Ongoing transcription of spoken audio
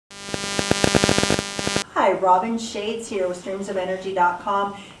Hi, Robin Shades here with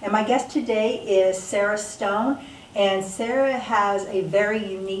streamsofenergy.com, and my guest today is Sarah Stone. And Sarah has a very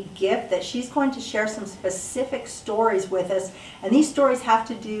unique gift that she's going to share some specific stories with us, and these stories have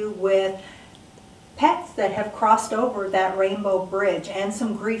to do with pets that have crossed over that rainbow bridge and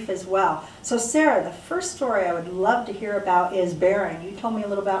some grief as well. So Sarah, the first story I would love to hear about is Baron. You told me a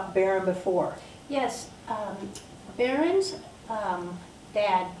little about Baron before. Yes, Baron's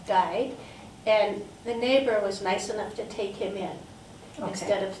dad died, and the neighbor was nice enough to take him in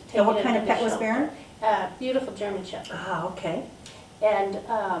instead of taking him. And what kind of pet was Baron? Beautiful German Shepherd. Ah, okay. And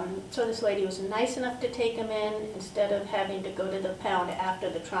so this lady was nice enough to take him in instead of having to go to the pound after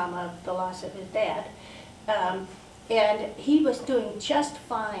the trauma of the loss of his dad. And he was doing just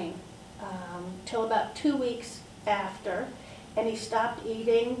fine till about 2 weeks after, and he stopped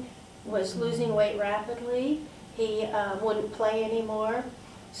eating, was losing weight rapidly. He wouldn't play anymore.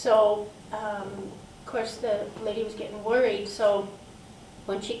 So, of course, the lady was getting worried. So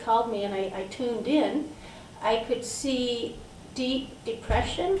when she called me and I tuned in, I could see deep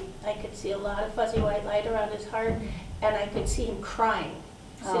depression. I could see a lot of fuzzy white light around his heart, and I could see him crying,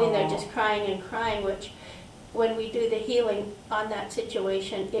 sitting there just crying and crying, which when we do the healing on that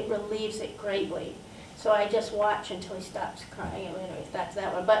situation, it relieves it greatly. So I just watch until he stops crying. Anyway, that's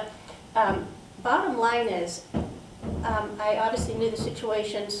that one. But bottom line is, I obviously knew the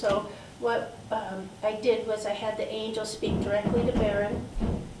situation, so what I did was I had the angel speak directly to Baron,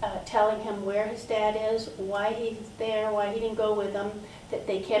 telling him where his dad is, why he's there, why he didn't go with them, that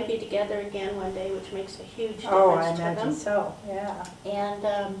they can be together again one day, which makes a huge difference to them. Oh, I imagine so, yeah.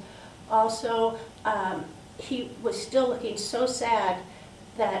 And also, he was still looking so sad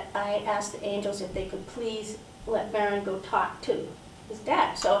that I asked the angels if they could please let Baron go talk to his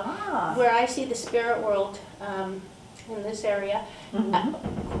dad. So where I see the spirit world in this area,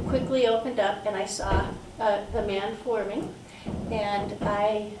 quickly opened up, and I saw the man forming, and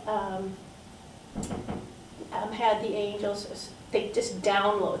I had the angels, they just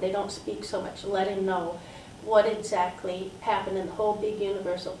download, they don't speak so much, let him know what exactly happened in the whole big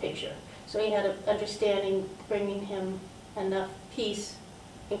universal picture. So he had an understanding, bringing him enough peace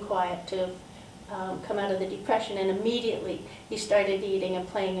and quiet to come out of the depression, and immediately he started eating and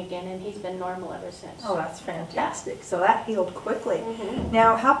playing again, and he's been normal ever since. Oh, that's fantastic. So that healed quickly.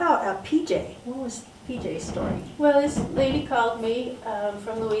 Now, how about PJ? What was PJ's story? Well, this lady called me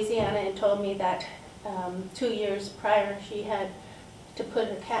from Louisiana and told me that 2 years prior she had to put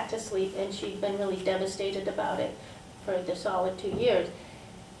her cat to sleep, and she'd been really devastated about it for the solid 2 years.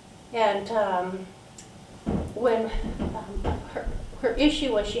 And when her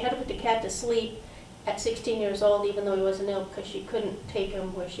issue was she had to put the cat to sleep at 16 years old, even though he wasn't ill, because she couldn't take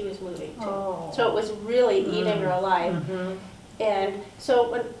him where she was moving to. So it was really eating her alive. And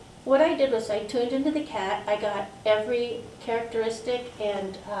so what I did was I tuned into the cat. I got every characteristic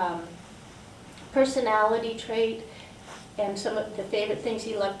and personality trait and some of the favorite things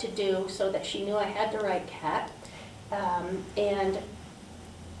he loved to do, so that she knew I had the right cat. And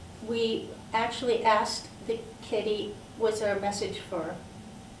we actually asked the kitty, was there a message for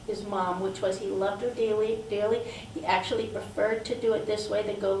his mom, which was he loved her dearly. He actually preferred to do it this way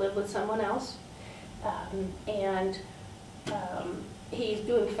than go live with someone else. He's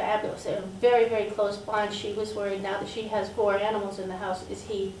doing fabulous. They're a very, very close bond. She was worried now that she has 4 animals in the house, is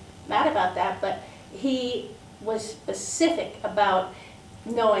he mad about that? But he was specific about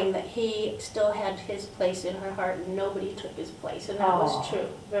knowing that he still had his place in her heart and nobody took his place, and that was true.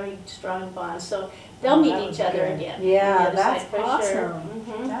 Very strong bond. So they'll meet each other again. Yeah, that's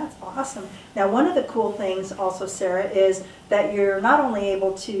awesome. That's awesome. Now, one of the cool things also, Sarah, is that you're not only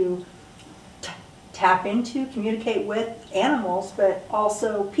able to tap into, communicate with animals, but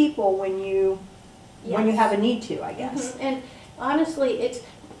also people when you have a need to, I guess. And honestly, it's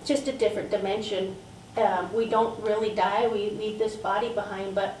just a different dimension. We don't really die, we leave this body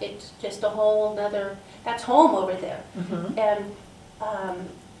behind, but it's just a whole other, that's home over there. And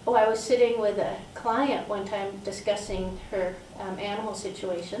I was sitting with a client one time discussing her animal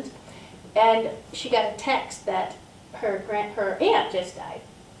situations, and she got a text that her aunt just died.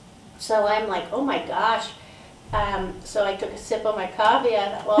 So I'm like, oh my gosh. So I took a sip of my coffee.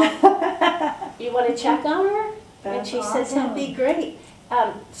 I thought, well, you want to check on her? And she said, that'd be great.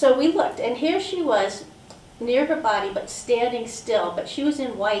 So we looked, and here she was near her body, but standing still. But she was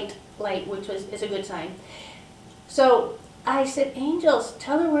in white light, which is a good sign. So I said, angels,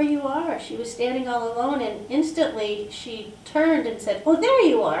 tell her where you are. She was standing all alone, and instantly she turned and said, oh, there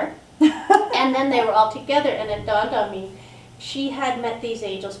you are. And then they were all together, and it dawned on me, she had met these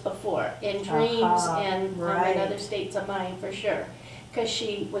angels before, in dreams and in other states of mind, for sure. Because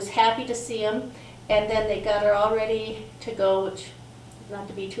she was happy to see them, And then they got her all ready to go, which, not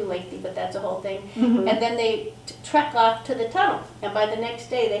to be too lengthy, but that's a whole thing. Mhm. And then they trek off to the tunnel. And by the next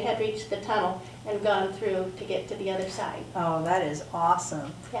day, they had reached the tunnel and gone through to get to the other side. Oh, that is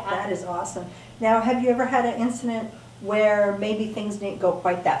awesome. Yeah. That is awesome. Now, have you ever had an incident where maybe things didn't go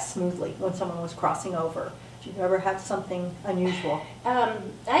quite that smoothly when someone was crossing over? Did you ever have something unusual?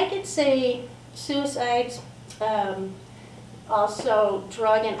 I could say suicides, also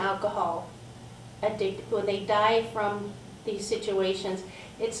drug and alcohol addict. When they die from these situations,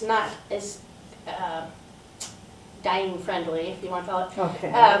 it's not as dying friendly, if you want to call it.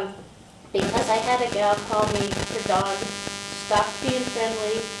 Okay. Because I had a gal call me, her dog stopped being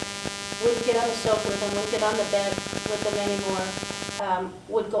friendly, wouldn't get on the sofa with them, wouldn't get on the bed with them anymore,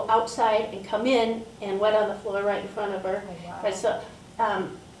 would go outside and come in and wet on the floor right in front of her. Oh, wow. Right, so,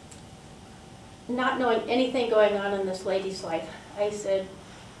 not knowing anything going on in this lady's life, I said,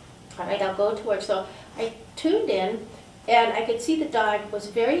 all right, I'll go to her. So I tuned in, and I could see the dog was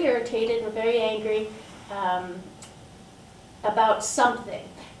very irritated and very angry about something,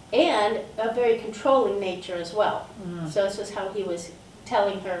 and a very controlling nature as well. So this is how he was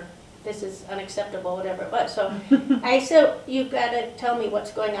telling her, this is unacceptable, whatever it was. So I said, you've got to tell me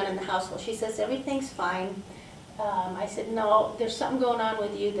what's going on in the household. She says, everything's fine. I said, no, there's something going on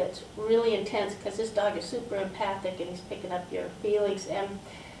with you that's really intense, because this dog is super empathic and he's picking up your feelings. And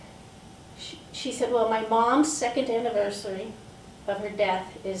she said, well, my mom's 2nd anniversary of her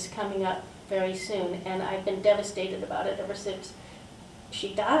death is coming up very soon, and I've been devastated about it ever since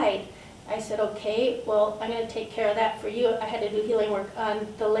she died. I said, okay, well, I'm going to take care of that for you. I had to do healing work on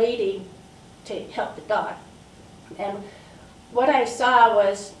the lady to help the dog. And what I saw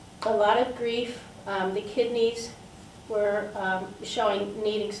was a lot of grief. The kidneys were showing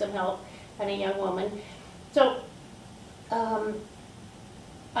needing some help in a young woman. So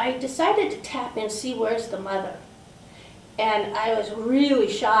I decided to tap in, see where's the mother. And I was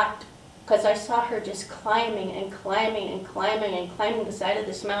really shocked, because I saw her just climbing and climbing and climbing and climbing the side of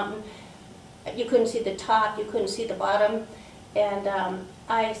this mountain. You couldn't see the top, you couldn't see the bottom. And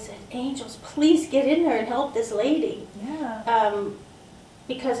I said, angels, please get in there and help this lady. Yeah.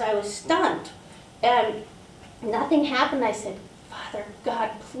 Because I was stunned. And nothing happened. I said, Father God,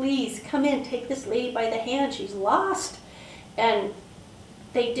 please come in, take this lady by the hand, she's lost. And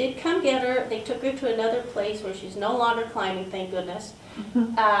they did come get her. They took her to another place where she's no longer climbing, thank goodness.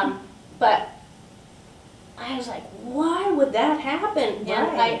 But I was like, why would that happen? Right.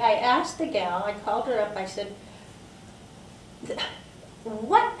 And I asked the gal, I called her up, I said,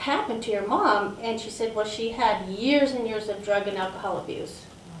 what happened to your mom? And she said, well, she had years and years of drug and alcohol abuse.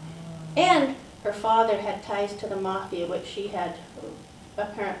 And her father had ties to the mafia, which she had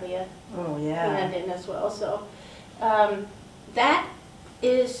apparently a hand in as well. So that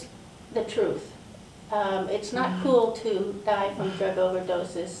is the truth. It's not cool to die from drug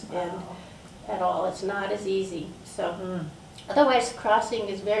overdoses, and at all. It's not as easy. So otherwise, crossing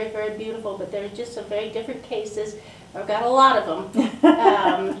is very, very beautiful, but there are just some very different cases. I've got a lot of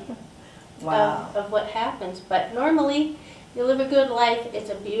them of what happens. But normally, you live a good life. It's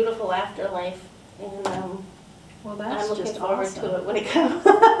a beautiful afterlife. And well, that's I'm looking just forward awesome. to it when it comes.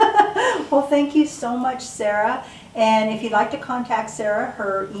 Well, thank you so much, Sarah. And if you'd like to contact Sarah,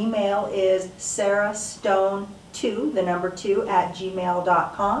 her email is sarahstone2, the number 2,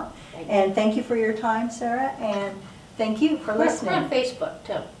 @gmail.com. And thank you for your time, Sarah, and thank you for listening. We're on Facebook,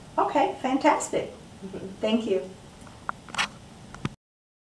 too. Okay, fantastic. Thank you.